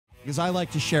because I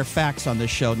like to share facts on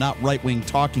this show, not right-wing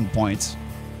talking points.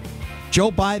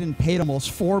 Joe Biden paid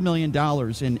almost $4 million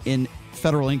in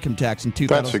federal income tax in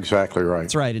 2000. That's exactly right.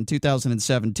 That's right, in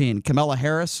 2017. Kamala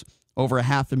Harris, over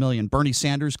 $500,000. Bernie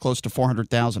Sanders, close to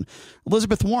 $400,000.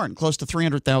 Elizabeth Warren, close to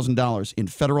 $300,000 in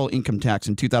federal income tax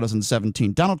in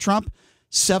 2017. Donald Trump,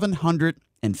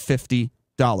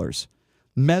 $750.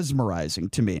 Mesmerizing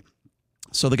to me.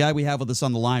 So the guy we have with us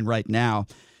on the line right now,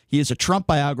 he is a Trump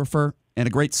biographer and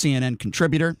a great CNN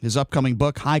contributor. His upcoming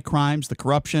book, High Crimes, The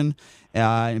Corruption,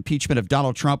 Impeachment of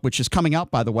Donald Trump, which is coming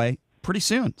out, by the way, pretty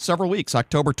soon, several weeks,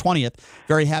 October 20th.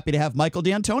 Very happy to have Michael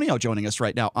D'Antonio joining us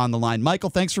right now on the line. Michael,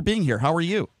 thanks for being here. How are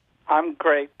you? I'm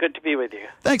great. Good to be with you.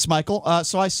 Thanks, Michael.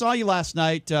 So I saw you last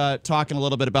night talking a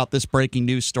little bit about this breaking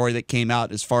news story that came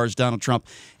out as far as Donald Trump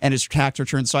and his tax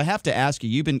returns. So I have to ask you,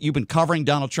 you've been covering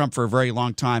Donald Trump for a very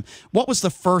long time. What was the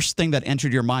first thing that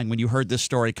entered your mind when you heard this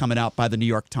story coming out by the New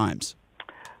York Times?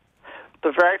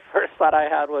 The very first thought I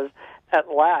had was, at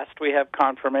last we have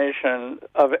confirmation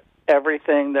of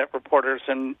everything that reporters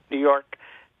in New York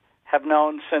have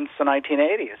known since the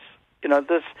 1980s. You know,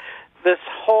 this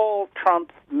whole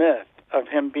Trump myth of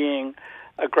him being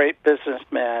a great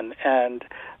businessman and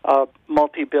a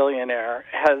multi-billionaire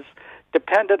has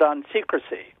depended on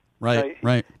secrecy. Right.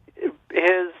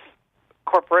 His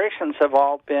corporations have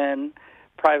all been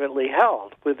privately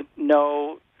held with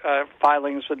no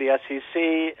filings with the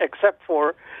SEC, except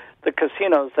for the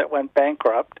casinos that went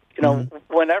bankrupt. You know,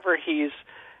 whenever he's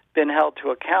been held to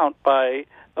account by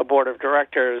a board of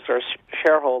directors or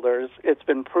shareholders, it's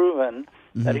been proven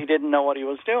that he didn't know what he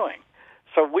was doing.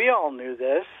 So we all knew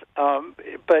this,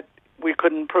 but we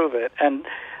couldn't prove it. And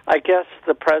I guess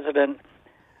the president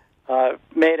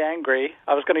made angry.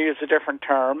 I was going to use a different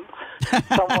term.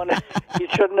 Someone he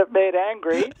shouldn't have made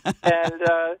angry, and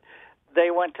they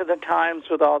went to the Times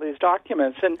with all these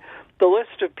documents. And the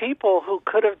list of people who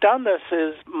could have done this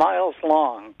is miles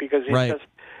long, because he's just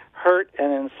hurt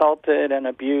and insulted and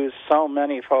abused so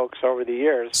many folks over the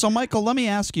years. So, Michael, let me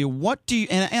ask you, what do you,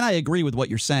 and I agree with what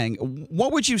you're saying,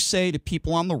 what would you say to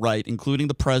people on the right, including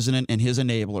the president and his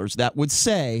enablers, that would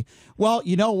say, well,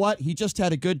 you know what, he just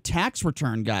had a good tax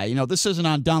return guy, you know, this isn't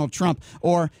on Donald Trump,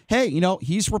 or, hey, you know,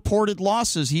 he's reported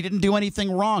losses, he didn't do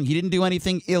anything wrong, he didn't do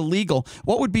anything illegal.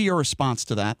 What would be your response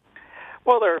to that?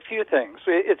 Well, there are a few things.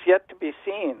 It's yet to be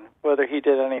seen whether he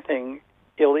did anything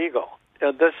illegal.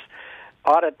 This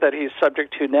audit that he's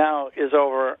subject to now is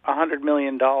over $100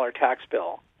 million tax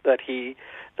bill that the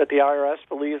IRS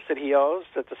believes that he owes,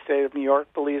 that the state of New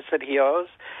York believes that he owes,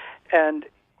 and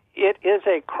it is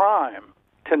a crime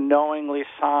to knowingly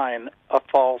sign a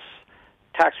false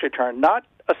tax return, not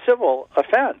a civil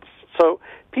offense. So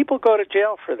people go to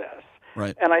jail for this.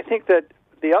 Right. And I think that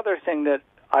the other thing that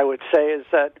I would say is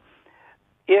that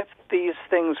if these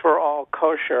things were all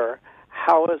kosher,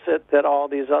 how is it that all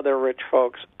these other rich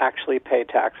folks actually pay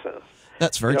taxes?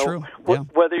 That's very true.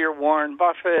 Whether you're Warren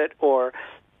Buffett or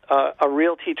a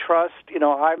realty trust, you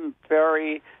know, I'm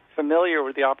very familiar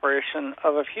with the operation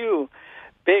of a few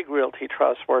big realty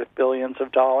trusts worth billions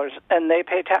of dollars, and they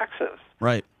pay taxes.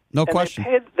 Right. No question.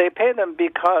 They pay them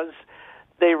because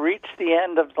they reach the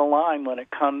end of the line when it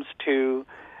comes to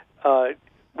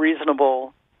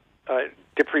reasonable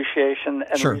depreciation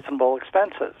and reasonable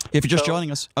expenses. If you're just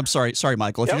joining us, I'm sorry,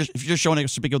 Michael. If you're just joining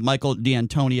us, speaking with Michael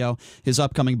D'Antonio, his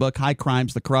upcoming book, High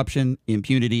Crimes, The Corruption,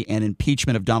 Impunity, and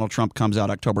Impeachment of Donald Trump, comes out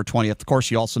October 20th. Of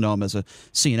course, you also know him as a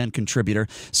CNN contributor.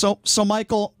 So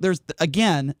Michael, there's,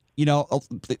 again, you know,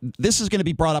 this is going to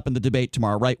be brought up in the debate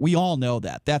tomorrow, right? We all know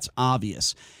that. That's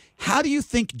obvious. How do you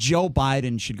think Joe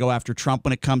Biden should go after Trump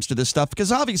when it comes to this stuff?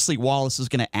 Because obviously Wallace is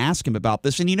going to ask him about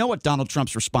this, and you know what Donald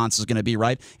Trump's response is going to be,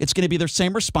 right? It's going to be the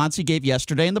same response he gave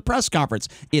yesterday in the press conference.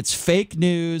 It's fake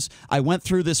news. I went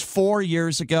through this 4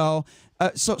 years ago.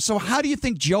 So how do you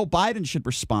think Joe Biden should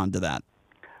respond to that?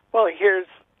 Well, here's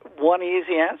one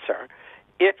easy answer.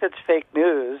 If it's fake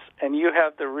news and you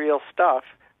have the real stuff,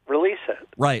 release it.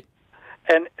 Right.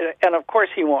 And of course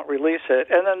he won't release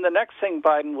it. And then the next thing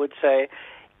Biden would say,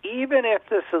 even if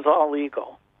this is all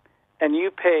legal and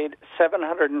you paid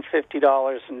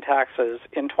 $750 in taxes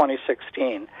in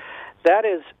 2016, that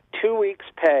is 2 weeks'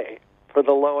 pay for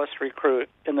the lowest recruit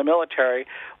in the military,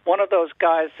 one of those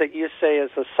guys that you say is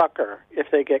a sucker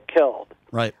if they get killed.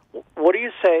 Right. What do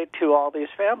you say to all these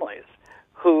families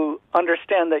who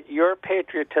understand that your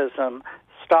patriotism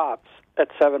stops at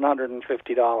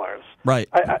 $750? Right.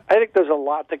 I think there's a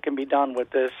lot that can be done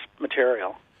with this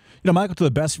material. You know, Michael, to the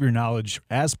best of your knowledge,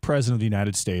 as President of the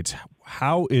United States,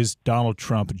 how is Donald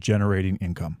Trump generating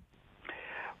income?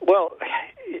 Well,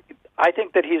 I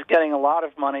think that he's getting a lot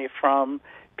of money from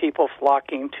people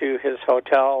flocking to his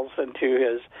hotels and to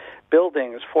his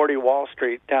buildings. 40 Wall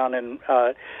Street down in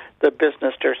the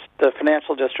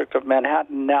financial district of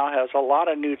Manhattan now has a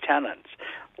lot of new tenants,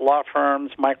 law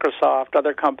firms, Microsoft,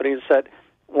 other companies that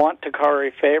want to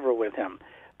curry favor with him.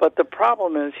 But the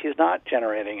problem is he's not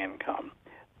generating income.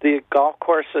 The golf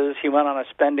courses, he went on a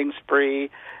spending spree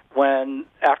when,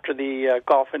 after the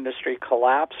golf industry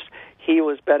collapsed, he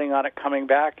was betting on it coming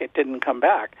back. It didn't come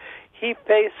back. He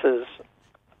faces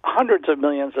hundreds of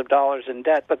millions of dollars in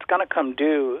debt that's going to come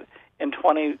due in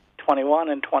 2021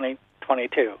 and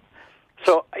 2022.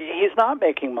 So he's not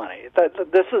making money.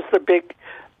 This is the big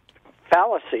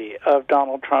fallacy of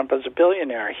Donald Trump as a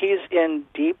billionaire. He's in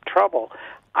deep trouble.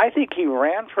 I think he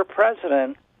ran for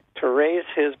president to raise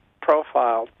his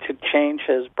profile, to change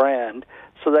his brand,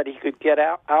 so that he could get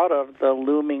out of the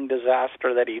looming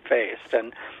disaster that he faced.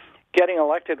 And getting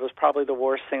elected was probably the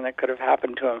worst thing that could have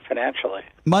happened to him financially.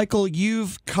 Michael,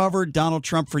 you've covered Donald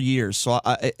Trump for years, so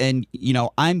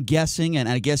I'm guessing, and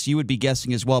I guess you would be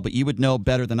guessing as well, but you would know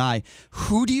better than I.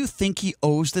 Who do you think he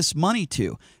owes this money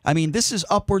to? I mean, this is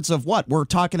upwards of what? We're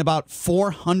talking about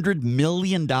 $400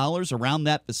 million, around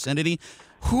that vicinity.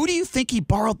 Who do you think he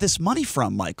borrowed this money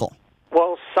from, Michael?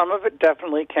 Well, some of it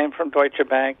definitely came from Deutsche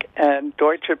Bank, and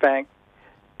Deutsche Bank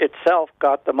itself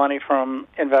got the money from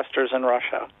investors in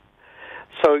Russia.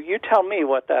 So you tell me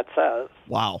what that says.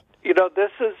 Wow.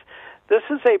 This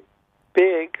is a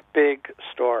big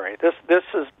story. This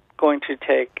is going to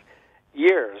take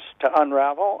years to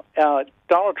unravel.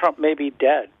 Donald Trump may be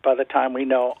dead by the time we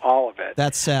know all of it.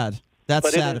 That's sad.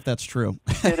 That's sad if that's true.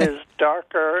 It is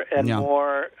darker and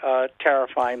more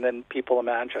terrifying than people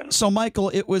imagine. So, Michael,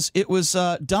 it was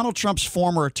Donald Trump's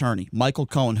former attorney, Michael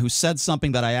Cohen, who said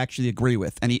something that I actually agree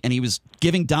with, and he was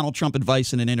giving Donald Trump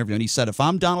advice in an interview, and he said, if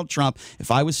I'm Donald Trump,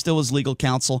 if I was still his legal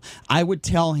counsel, I would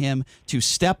tell him to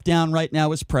step down right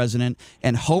now as president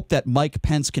and hope that Mike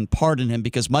Pence can pardon him,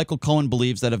 because Michael Cohen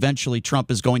believes that eventually Trump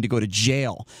is going to go to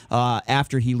jail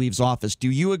after he leaves office. Do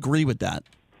you agree with that?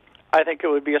 I think it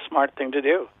would be a smart thing to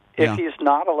do. If he's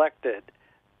not elected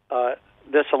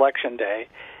this election day,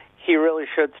 he really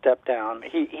should step down.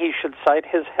 He should cite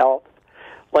his health.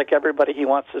 Like everybody, he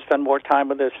wants to spend more time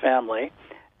with his family.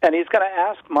 And he's going to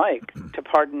ask Mike to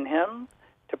pardon him,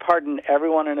 to pardon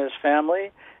everyone in his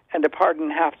family, and to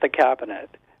pardon half the cabinet.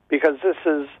 Because this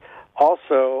is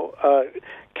also a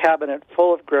cabinet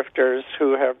full of grifters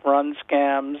who have run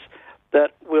scams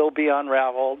that will be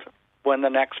unraveled when the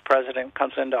next president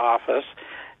comes into office,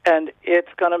 and it's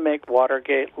going to make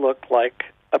Watergate look like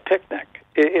a picnic.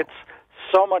 It's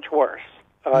so much worse.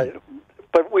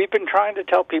 But we've been trying to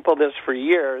tell people this for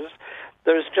years.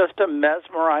 There's just a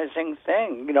mesmerizing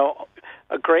thing.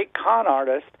 A great con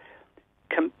artist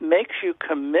makes you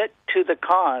commit to the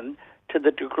con to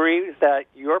the degree that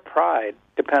your pride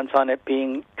depends on it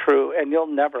being true, and you'll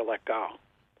never let go.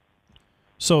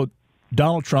 So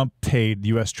Donald Trump paid the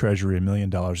U.S. Treasury $1 million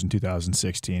in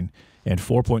 2016 and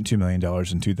 $4.2 million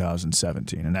in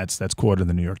 2017, and that's quoted in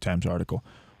the New York Times article.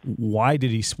 Why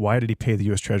did he pay the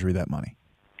U.S. Treasury that money?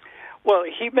 Well,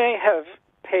 he may have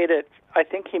paid it. I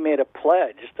think he made a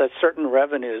pledge that certain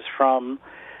revenues from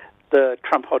the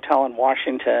Trump Hotel in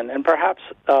Washington and perhaps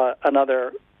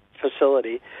another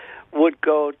facility would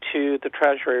go to the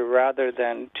Treasury rather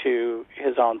than to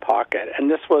his own pocket,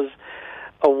 and this was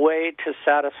a way to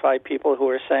satisfy people who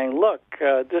are saying, look,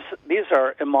 these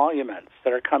are emoluments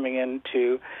that are coming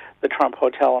into the Trump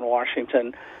Hotel in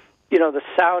Washington. The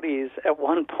Saudis at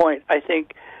one point, I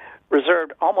think,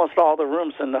 reserved almost all the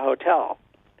rooms in the hotel.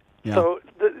 Yeah. So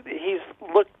he's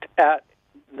looked at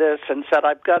this and said,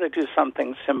 I've got to do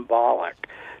something symbolic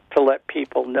to let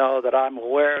people know that I'm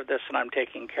aware of this and I'm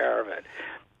taking care of it.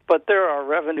 But there are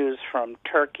revenues from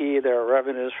Turkey, there are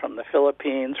revenues from the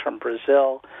Philippines, from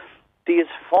Brazil. These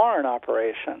foreign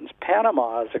operations,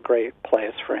 Panama is a great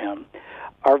place for him,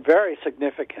 are very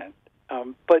significant.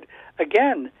 But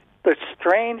again, the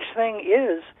strange thing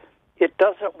is it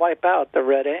doesn't wipe out the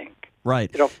red ink.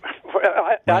 Right.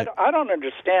 I don't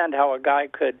understand how a guy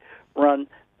could run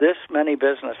this many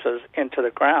businesses into the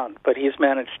ground, but he's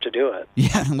managed to do it.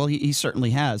 Yeah, well, he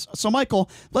certainly has. So, Michael,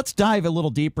 let's dive a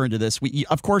little deeper into this.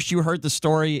 Of course, you heard the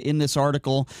story in this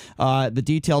article, the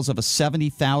details of a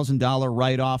 $70,000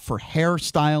 write-off for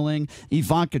hairstyling,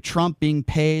 Ivanka Trump being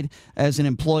paid as an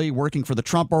employee working for the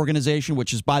Trump Organization,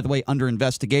 which is, by the way, under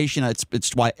investigation.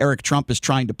 It's why Eric Trump is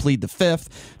trying to plead the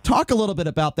Fifth. Talk a little bit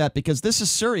about that, because this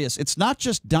is serious. It's not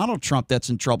just Donald Trump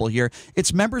that's in trouble here.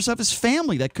 It's members of his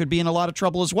family that could be in a lot of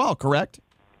trouble as well, correct?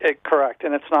 Correct,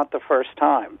 and it's not the first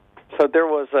time. So there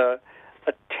was a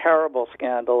terrible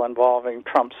scandal involving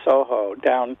Trump Soho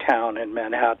downtown in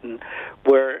Manhattan,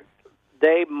 where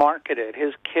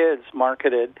his kids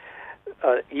marketed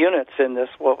units in this,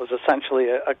 what was essentially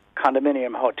a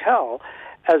condominium hotel,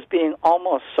 as being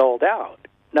almost sold out.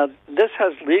 Now, this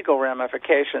has legal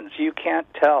ramifications. You can't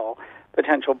tell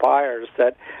potential buyers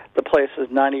that the place is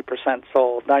 90%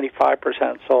 sold,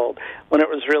 95% sold, when it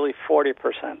was really 40%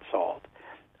 sold.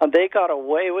 They got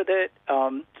away with it.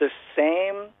 The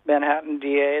same Manhattan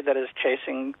DA that is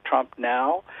chasing Trump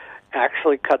now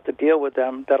actually cut the deal with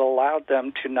them that allowed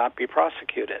them to not be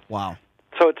prosecuted. Wow.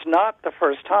 So it's not the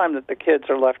first time that the kids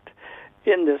are left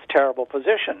in this terrible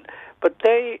position. But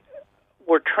they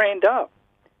were trained up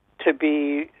to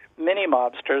be mini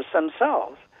mobsters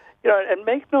themselves. And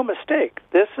make no mistake,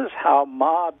 this is how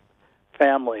mob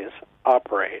families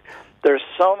operate. There's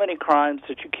so many crimes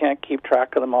that you can't keep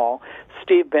track of them all.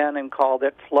 Steve Bannon called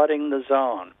it flooding the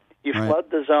zone. You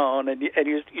flood the zone, and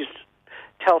you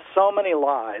tell so many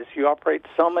lies, you operate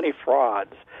so many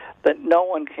frauds that no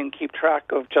one can keep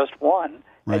track of just one,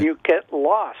 and you get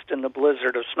lost in the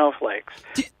blizzard of snowflakes.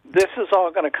 This is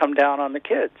all going to come down on the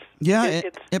kids. Yeah,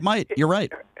 it might. You're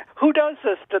right. Who does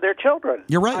this to their children?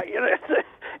 You're right.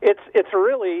 It's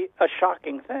really a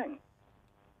shocking thing.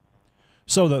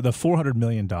 So the $400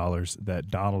 million that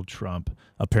Donald Trump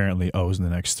apparently owes in the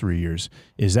next 3 years,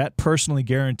 is that personally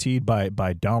guaranteed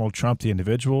by Donald Trump, the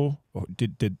individual? Or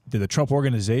did the Trump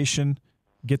organization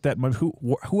get that money?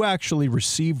 Who actually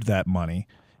received that money,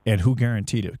 and who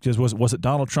guaranteed it? Because was it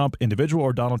Donald Trump individual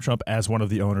or Donald Trump as one of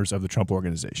the owners of the Trump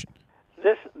organization?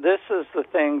 This is the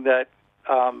thing that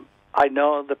I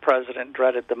know the president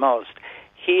dreaded the most.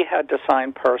 He had to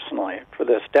sign personally for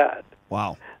this debt.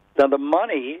 Wow. Now, the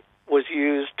money was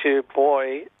used to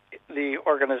buoy the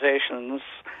organization's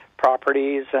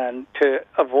properties and to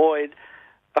avoid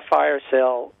a fire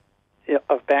sale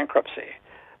of bankruptcy.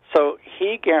 So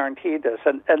he guaranteed this,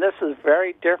 and this is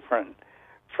very different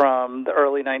from the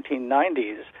early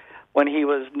 1990s when he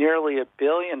was nearly $1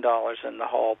 billion in the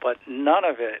hole, but none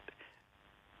of it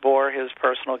bore his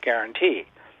personal guarantee.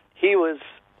 He was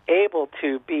able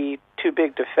to be too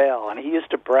big to fail, and he used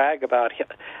to brag about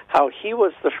how he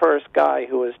was the first guy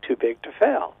who was too big to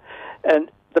fail. And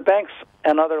the banks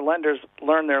and other lenders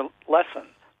learned their lesson.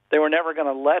 They were never going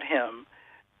to let him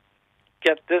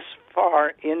get this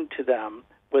far into them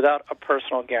without a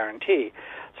personal guarantee.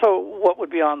 So what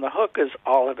would be on the hook is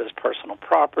all of his personal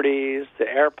properties, the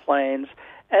airplanes,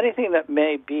 anything that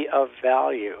may be of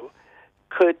value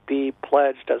could be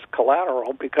pledged as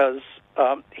collateral because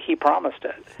he promised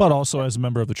it. But also as a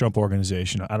member of the Trump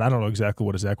organization, and I don't know exactly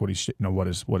what his equity, what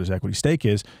his equity stake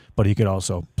is, but he could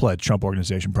also pledge Trump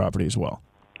organization property as well.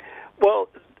 Well,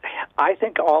 I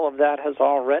think all of that has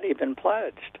already been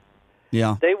pledged.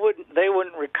 Yeah, they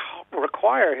wouldn't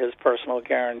require his personal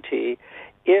guarantee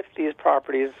if these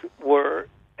properties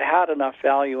had enough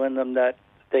value in them that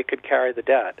they could carry the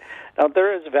debt. Now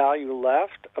there is value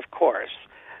left, of course,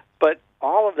 but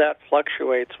all of that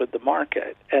fluctuates with the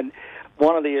market. And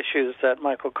one of the issues that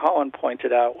Michael Cohen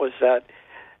pointed out was that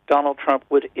Donald Trump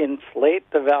would inflate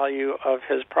the value of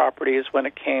his properties when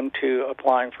it came to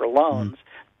applying for loans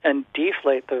and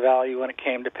deflate the value when it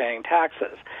came to paying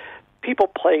taxes. People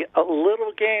play a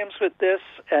little games with this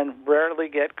and rarely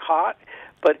get caught,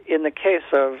 but in the case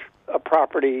of a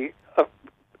property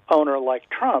owner like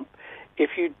Trump,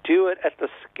 if you do it at the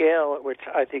scale at which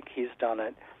I think he's done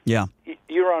it,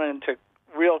 you run into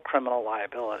real criminal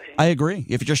liability. I agree.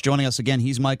 If you're just joining us again,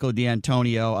 he's Michael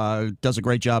D'Antonio, does a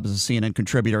great job as a CNN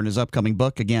contributor in his upcoming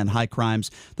book. Again, High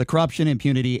Crimes, The Corruption,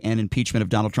 Impunity, and Impeachment of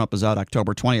Donald Trump is out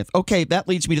October 20th. Okay, that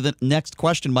leads me to the next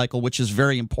question, Michael, which is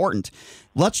very important.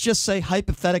 Let's just say,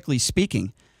 hypothetically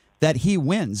speaking, that he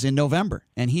wins in November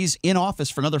and he's in office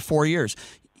for another 4 years.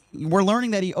 We're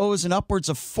learning that he owes an upwards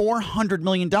of $400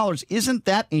 million. Isn't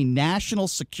that a national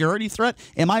security threat?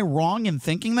 Am I wrong in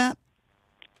thinking that?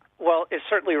 Well, it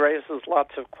certainly raises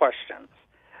lots of questions.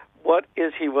 What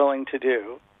is he willing to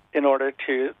do in order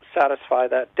to satisfy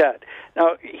that debt?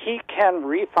 Now, he can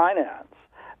refinance,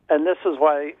 and this is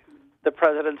why the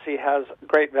presidency has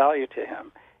great value to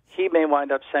him. He may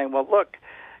wind up saying, well, look,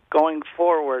 going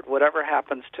forward, whatever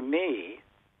happens to me,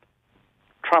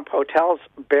 Trump hotels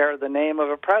bear the name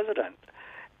of a president.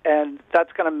 And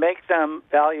that's going to make them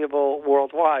valuable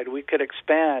worldwide. We could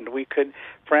expand. We could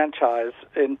franchise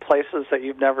in places that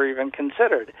you've never even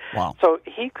considered. Wow. So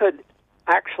he could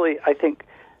actually, I think,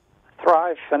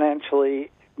 thrive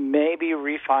financially, maybe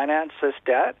refinance this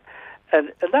debt.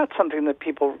 And that's something that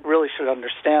people really should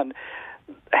understand.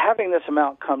 Having this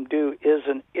amount come due is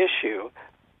an issue,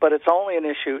 but it's only an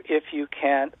issue if you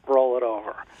can't roll it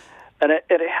over. And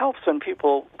it helps when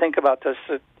people think about this,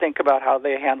 to think about how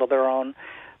they handle their own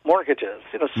mortgages.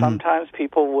 Sometimes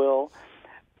people will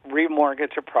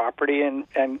remortgage a property and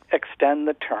extend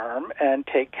the term and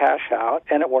take cash out,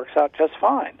 and it works out just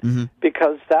fine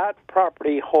because that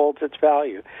property holds its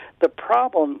value. The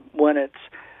problem when it's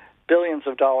billions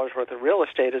of dollars worth of real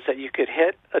estate is that you could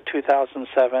hit a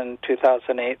 2007,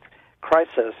 2008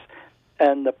 crisis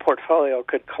and the portfolio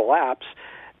could collapse.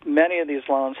 Many of these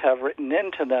loans have written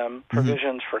into them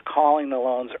provisions for calling the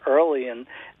loans early in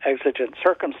exigent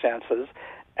circumstances,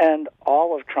 and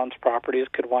all of Trump's properties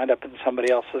could wind up in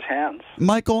somebody else's hands.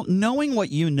 Michael, knowing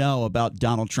what you know about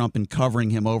Donald Trump and covering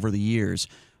him over the years,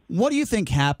 what do you think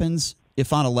happens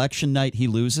if on election night he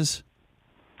loses?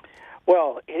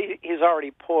 Well, he's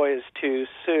already poised to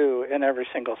sue in every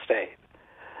single state.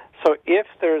 So if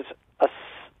there's a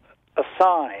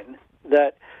sign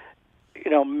that,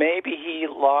 maybe he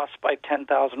lost by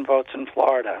 10,000 votes in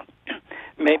Florida,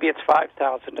 maybe it's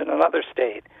 5,000 in another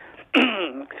state,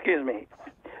 excuse me,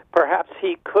 perhaps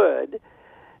he could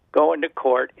go into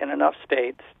court in enough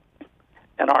states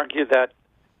and argue that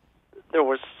there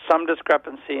was some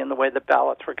discrepancy in the way the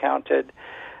ballots were counted,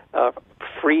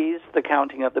 freeze the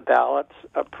counting of the ballots,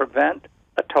 prevent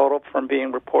a total from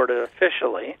being reported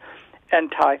officially,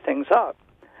 and tie things up.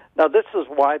 Now, this is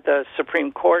why the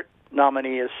Supreme Court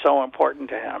nominee is so important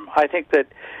to him. I think that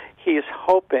he's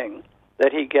hoping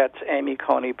that he gets Amy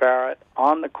Coney Barrett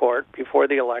on the court before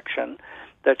the election,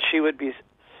 that she would be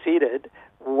seated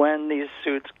when these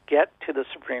suits get to the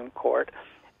Supreme Court,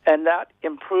 and that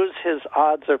improves his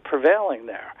odds of prevailing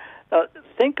there. Now,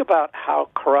 think about how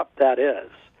corrupt that is.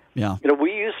 Yeah.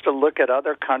 We used to look at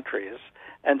other countries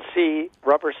and see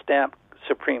rubber stamp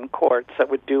Supreme Courts that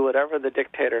would do whatever the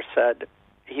dictator said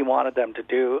he wanted them to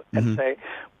do and say,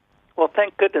 well,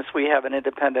 thank goodness we have an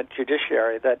independent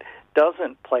judiciary that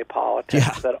doesn't play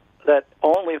politics, that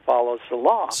only follows the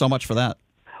law. So much for that.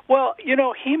 Well,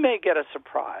 he may get a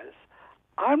surprise.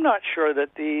 I'm not sure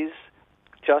that these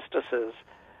justices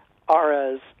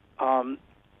are as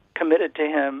committed to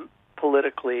him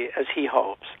politically as he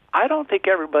hopes. I don't think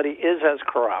everybody is as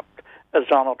corrupt as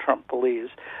Donald Trump believes.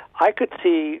 I could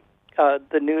see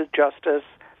the new justice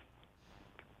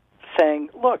saying,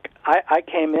 look, I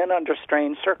came in under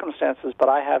strange circumstances, but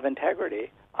I have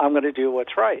integrity. I'm going to do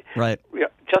what's right. Right.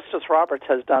 Justice Roberts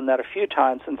has done that a few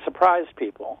times and surprised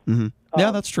people.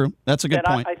 Yeah, that's true. That's a good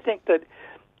point. I think that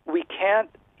we can't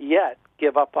yet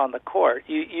give up on the court.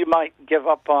 You might give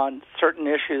up on certain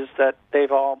issues that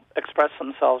they've all expressed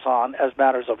themselves on as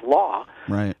matters of law.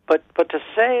 Right. But to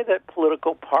say that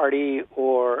political party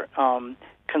or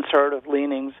conservative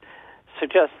leanings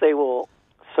suggest they will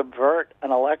subvert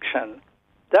an election,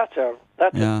 that's a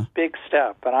big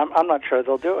step, and I'm not sure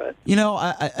they'll do it.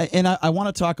 I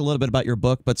want to talk a little bit about your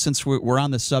book, but since we're on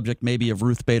the subject maybe of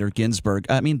Ruth Bader Ginsburg,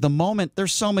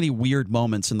 there's so many weird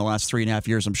moments in the last 3.5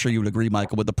 years, I'm sure you would agree,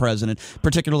 Michael, with the president,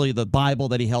 particularly the Bible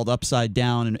that he held upside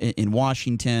down in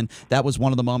Washington. That was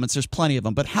one of the moments. There's plenty of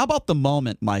them. But how about the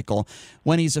moment, Michael,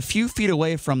 when he's a few feet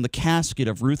away from the casket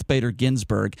of Ruth Bader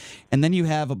Ginsburg, and then you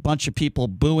have a bunch of people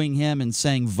booing him and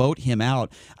saying, vote him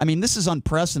out? This is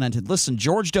unprecedented. Listen,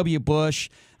 George W. Bush,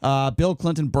 Bill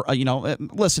Clinton,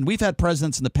 listen, we've had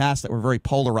presidents in the past that were very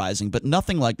polarizing, but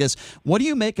nothing like this. What do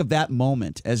you make of that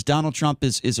moment as Donald Trump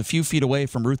is a few feet away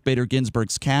from Ruth Bader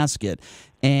Ginsburg's casket,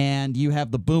 and you have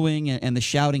the booing and the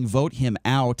shouting, vote him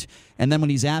out, and then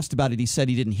when he's asked about it, he said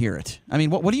he didn't hear it?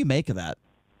 What do you make of that?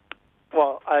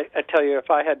 Well, I tell you, if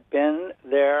I had been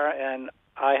there and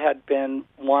I had been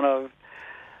one of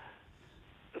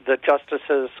the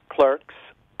justice's clerks,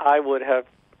 I would have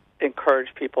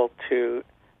encouraged people to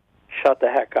shut the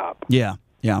heck up. Yeah.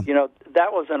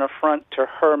 That was an affront to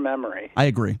her memory. I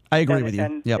agree with you.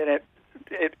 And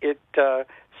it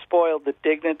spoiled the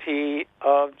dignity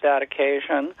of that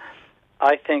occasion.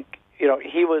 I think,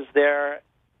 he was there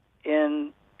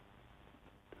in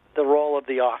the role of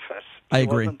the office. I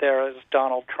agree. He wasn't there as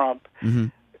Donald Trump,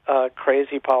 a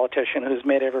crazy politician who's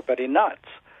made everybody nuts.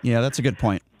 Yeah, that's a good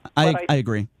point. I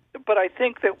agree. But I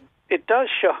think that it does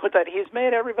show that he's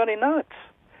made everybody nuts.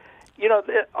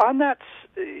 On that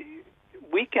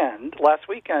last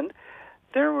weekend,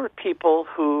 there were people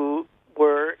who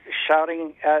were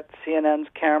shouting at CNN's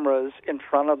cameras in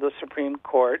front of the Supreme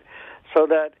Court so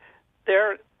that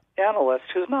their analyst,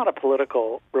 who's not a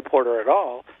political reporter at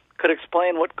all, could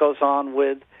explain what goes on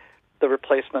with the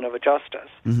replacement of a justice.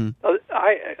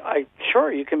 I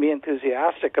sure you can be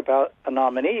enthusiastic about a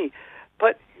nominee,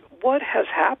 but what has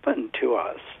happened to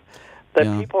us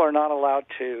that people are not allowed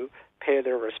to pay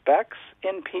their respects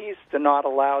in peace? They're not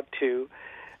allowed to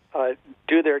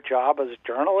do their job as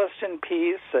journalists in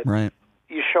peace. Right.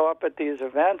 You show up at these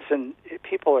events and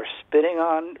people are spitting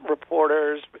on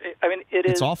reporters.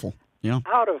 It's awful.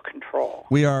 out of control.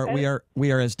 We are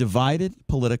as divided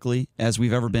politically as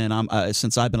we've ever been.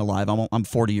 Since I've been alive. I'm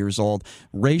 40 years old.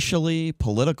 Racially,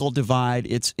 political divide.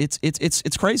 It's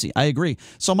crazy. I agree.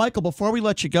 So, Michael, before we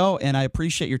let you go, and I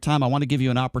appreciate your time, I want to give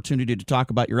you an opportunity to talk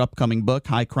about your upcoming book,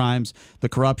 High Crimes: The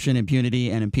Corruption,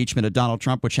 Impunity, and Impeachment of Donald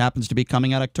Trump, which happens to be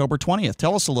coming out October 20th.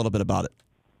 Tell us a little bit about it.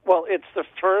 Well, it's the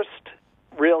first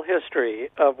real history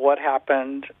of what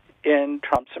happened in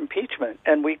Trump's impeachment,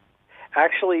 and we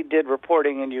actually did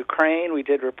reporting in Ukraine. We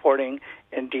did reporting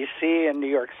in D.C. and New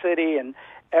York City and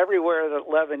everywhere that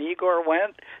Lev and Igor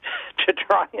went to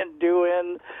try and do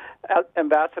in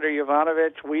Ambassador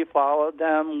Yovanovitch. We followed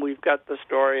them. We've got the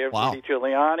story of Rudy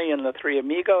Giuliani and the three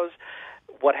amigos,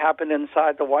 what happened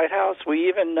inside the White House. We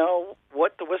even know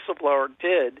what the whistleblower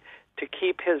did to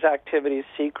keep his activities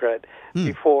secret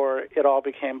before it all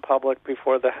became public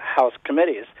before the House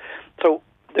committees. So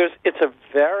it's a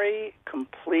very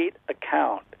complete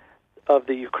account of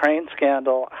the Ukraine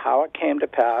scandal, how it came to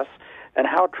pass, and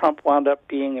how Trump wound up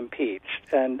being impeached.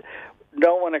 And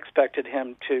no one expected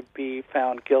him to be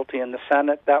found guilty in the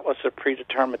Senate. That was a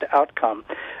predetermined outcome.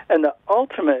 And the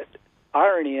ultimate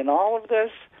irony in all of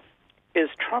this is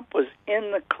Trump was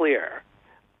in the clear.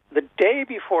 The day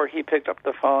before he picked up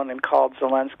the phone and called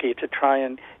Zelensky to try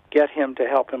and get him to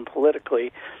help him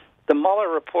politically, the Mueller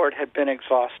report had been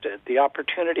exhausted. The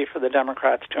opportunity for the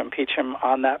Democrats to impeach him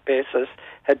on that basis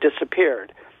had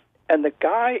disappeared. And the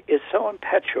guy is so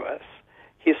impetuous,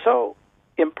 he's so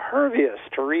impervious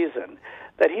to reason,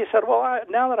 that he said, well,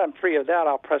 now that I'm free of that,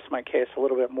 I'll press my case a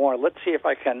little bit more. Let's see if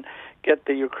I can get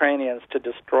the Ukrainians to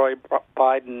destroy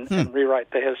Biden and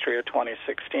rewrite the history of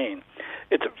 2016.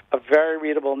 It's a very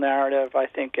readable narrative. I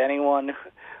think anyone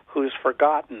who's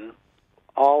forgotten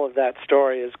all of that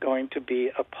story is going to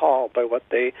be appalled by what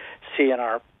they see in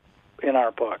our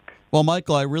book. Well,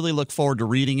 Michael, I really look forward to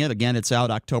reading it. Again, it's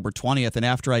out October 20th, and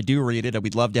after I do read it,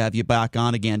 we'd love to have you back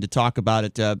on again to talk about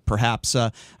it, perhaps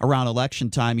around election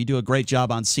time. You do a great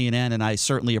job on CNN, and I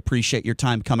certainly appreciate your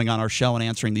time coming on our show and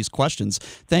answering these questions.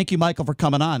 Thank you, Michael, for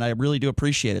coming on. I really do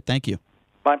appreciate it. Thank you.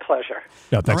 My pleasure.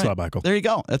 Yeah, thanks a lot, Michael. There you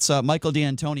go. That's Michael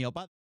D'Antonio.